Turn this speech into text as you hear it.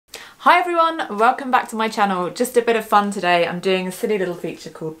Hi everyone, welcome back to my channel. Just a bit of fun today. I'm doing a silly little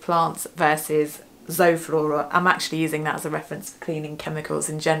feature called Plants versus Zoflora. I'm actually using that as a reference for cleaning chemicals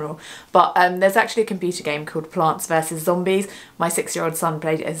in general. But there's actually a computer game called Plants versus Zombies. My 6-year-old son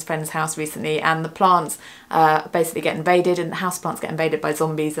played at his friend's house recently, and the plants basically get invaded and the houseplants get invaded by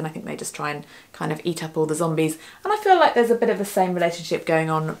zombies, and I think they just try and kind of eat up all the zombies. And I feel like there's a bit of the same relationship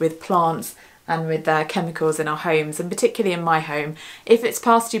going on with plants and with chemicals in our homes, and particularly in my home. If it's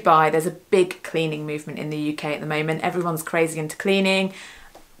passed you by, there's a big cleaning movement in the UK at the moment. Everyone's crazy into cleaning.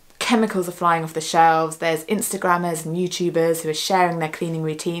 Chemicals are flying off the shelves. There's Instagrammers and YouTubers who are sharing their cleaning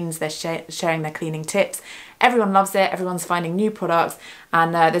routines, they're sharing their cleaning tips. Everyone loves it, everyone's finding new products,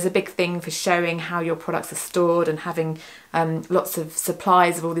 and there's a big thing for showing how your products are stored and having lots of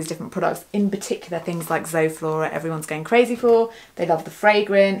supplies of all these different products, in particular things like Zoflora everyone's going crazy for. They love the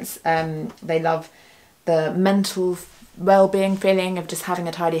fragrance, they love the mental well-being feeling of just having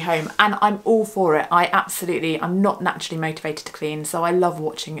a tidy home, and I'm all for it. I'm not naturally motivated to clean, so I love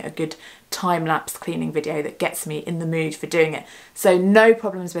watching a good time-lapse cleaning video that gets me in the mood for doing it. So no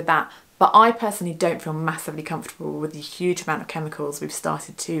problems with that. But I personally don't feel massively comfortable with the huge amount of chemicals we've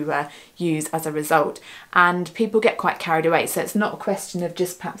started to use as a result. And people get quite carried away. So it's not a question of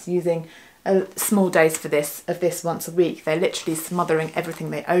just perhaps using a small dose of this once a week. They're literally smothering everything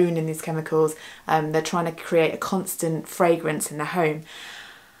they own in these chemicals. They're trying to create a constant fragrance in their home.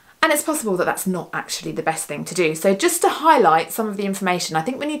 And it's possible that that's not actually the best thing to do. So just to highlight some of the information, I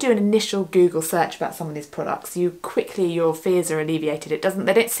think when you do an initial Google search about some of these products, your fears are alleviated.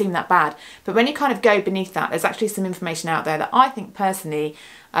 They don't seem that bad. But when you kind of go beneath that, there's actually some information out there that I think personally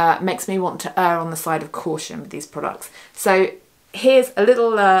makes me want to err on the side of caution with these products. So here's a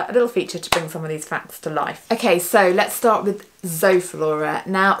little feature to bring some of these facts to life. Okay, so let's start with Zoflora.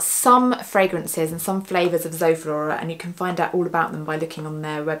 Now, some fragrances and some flavours of Zoflora, and you can find out all about them by looking on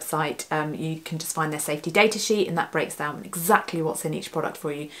their website. You can just find their safety data sheet, and that breaks down exactly what's in each product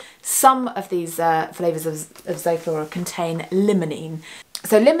for you. Some of these flavours of Zoflora contain limonene.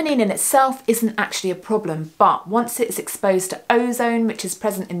 So limonene in itself isn't actually a problem, but once it's exposed to ozone, which is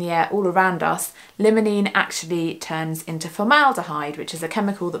present in the air all around us, limonene actually turns into formaldehyde, which is a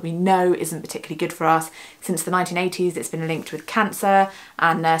chemical that we know isn't particularly good for us. Since the 1980s, it's been linked with cancer,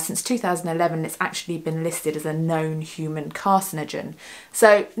 and since 2011, it's actually been listed as a known human carcinogen.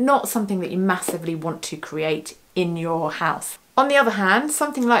 So not something that you massively want to create in your house. On the other hand,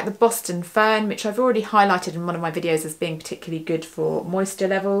 something like the Boston fern, which I've already highlighted in one of my videos as being particularly good for moisture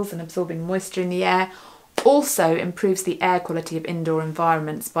levels and absorbing moisture in the air, also improves the air quality of indoor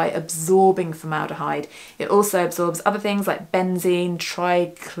environments by absorbing formaldehyde. It also absorbs other things like benzene,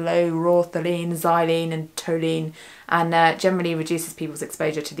 trichloroethylene, xylene and toluene, and generally reduces people's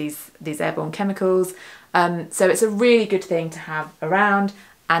exposure to these airborne chemicals. So it's a really good thing to have around,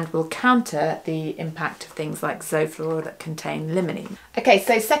 and will counter the impact of things like Zoflora that contain limonene. Okay,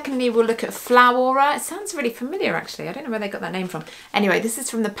 so secondly, we'll look at Flowora. It sounds really familiar, actually. I don't know where they got that name from. Anyway, this is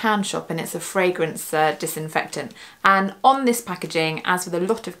from the Pound Shop, and it's a fragrance disinfectant. And on this packaging, as with a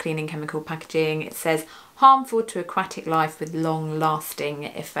lot of cleaning chemical packaging, it says harmful to aquatic life with long-lasting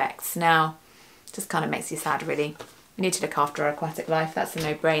effects. Now, just kind of makes you sad, really. We need to look after our aquatic life, that's a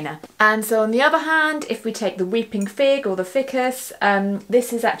no-brainer. And so on the other hand, if we take the weeping fig or the ficus,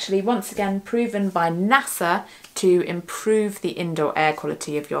 this is actually once again proven by NASA to improve the indoor air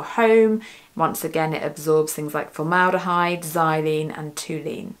quality of your home. Once again, it absorbs things like formaldehyde, xylene and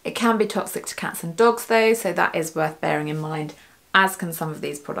toluene. It can be toxic to cats and dogs though, so that is worth bearing in mind, as can some of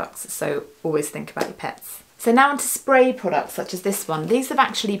these products, so always think about your pets. So now onto spray products such as this one. These have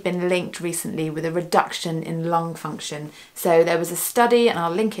actually been linked recently with a reduction in lung function. So there was a study, and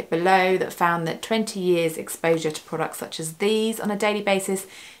I'll link it below, that found that 20 years exposure to products such as these on a daily basis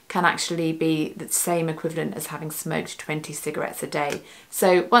can actually be the same equivalent as having smoked 20 cigarettes a day.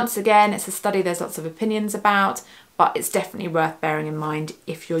 So once again, it's a study there's lots of opinions about, but it's definitely worth bearing in mind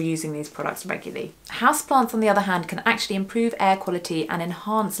if you're using these products regularly. Houseplants, on the other hand, can actually improve air quality and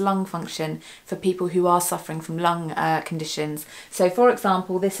enhance lung function for people who are suffering from lung conditions. So for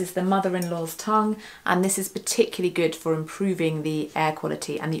example, this is the mother-in-law's tongue, and this is particularly good for improving the air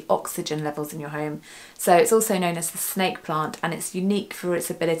quality and the oxygen levels in your home. So it's also known as the snake plant, and it's unique for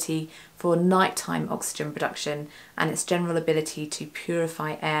its ability for nighttime oxygen production and its general ability to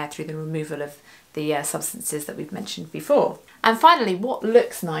purify air through the removal of the substances that we've mentioned before. And finally, what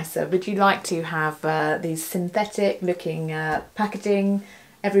looks nicer? Would you like to have these synthetic looking packaging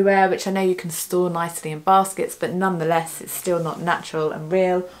everywhere, which I know you can store nicely in baskets, but nonetheless it's still not natural and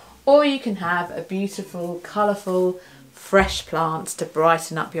real? Or you can have a beautiful, colourful, fresh plants to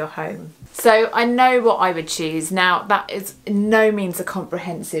brighten up your home. So I know what I would choose. Now that is in no means a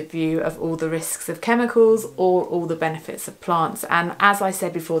comprehensive view of all the risks of chemicals or all the benefits of plants, and as I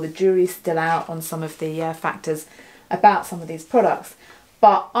said before, the jury's still out on some of the factors about some of these products.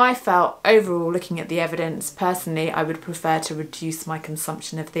 But I felt overall, looking at the evidence, personally I would prefer to reduce my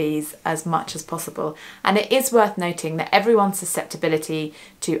consumption of these as much as possible. And it is worth noting that everyone's susceptibility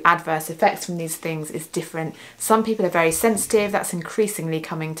to adverse effects from these things is different. Some people are very sensitive, that's increasingly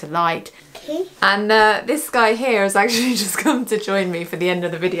coming to light. Okay. And this guy here has actually just come to join me for the end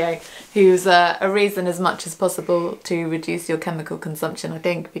of the video, who's a reason as much as possible to reduce your chemical consumption, I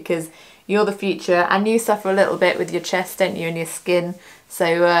think, because you're the future and you suffer a little bit with your chest, don't you, and your skin. So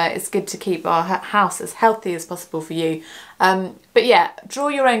it's good to keep our house as healthy as possible for you. But yeah, draw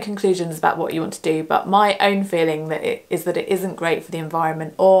your own conclusions about what you want to do. But my own feeling is that it isn't great for the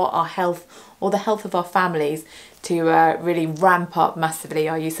environment or our health or the health of our families to really ramp up massively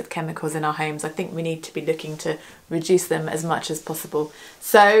our use of chemicals in our homes. I think we need to be looking to reduce them as much as possible.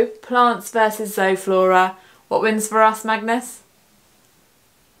 So plants versus Zoflora. What wins for us, Magnus?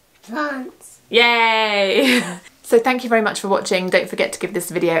 Plants. Yay! So thank you very much for watching. Don't forget to give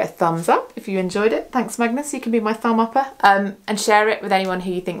this video a thumbs up if you enjoyed it. Thanks, Magnus. You can be my thumb upper. And share it with anyone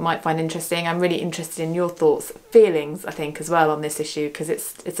who you think might find interesting. I'm really interested in your thoughts, feelings, I think, as well on this issue, because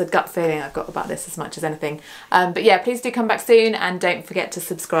it's a gut feeling I've got about this as much as anything. But yeah, please do come back soon and don't forget to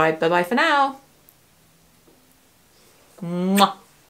subscribe. Bye-bye for now. Mwah.